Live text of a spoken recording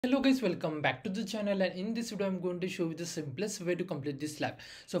Hello guys, welcome back to the channel, and in this video I'm going to show you the simplest way to complete this lab.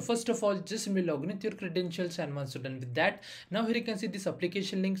 So first of all, just simply log in with your credentials, and once you're done with that, now here you can see this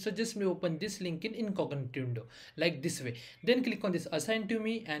application link. So just simply open this link in incognito window like this way. Then click on this assign to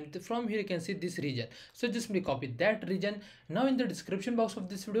me, and from here you can see this region. So just simply copy that region. Now in the description box of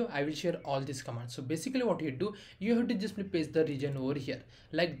this video I will share all these commands. So basically what you do, you have to just simply paste the region over here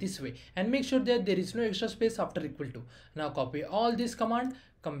like this way, and make sure that there is no extra space after equal to. Now copy all this command,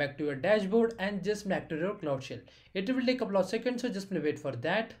 come back to your dashboard and just back to your cloud shell. It will take a couple of seconds, so just wait for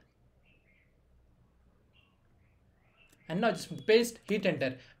that. And now just paste, hit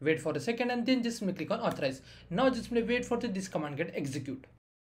enter, wait for a second, and then just click on authorize. Now just wait for this command get execute.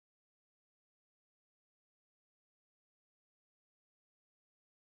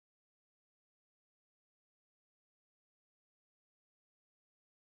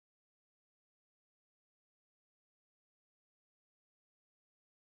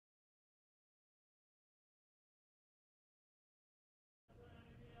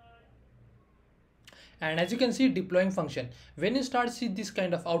 And as you can see, deploying function, when you start see this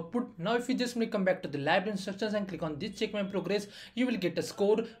kind of output. Now if you just come back to the lab instructions and click on this check my progress, you will get a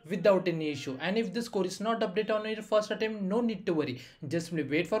score without any issue. And if the score is not updated on your first attempt, no need to worry, just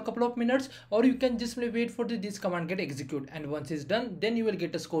wait for a couple of minutes, or you can just wait for this command get execute, and once it's done, then you will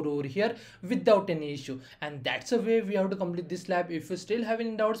get a score over here without any issue. And that's the way we have to complete this lab. If you still have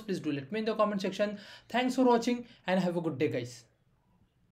any doubts, please do let me in the comment section. Thanks for watching and have a good day guys.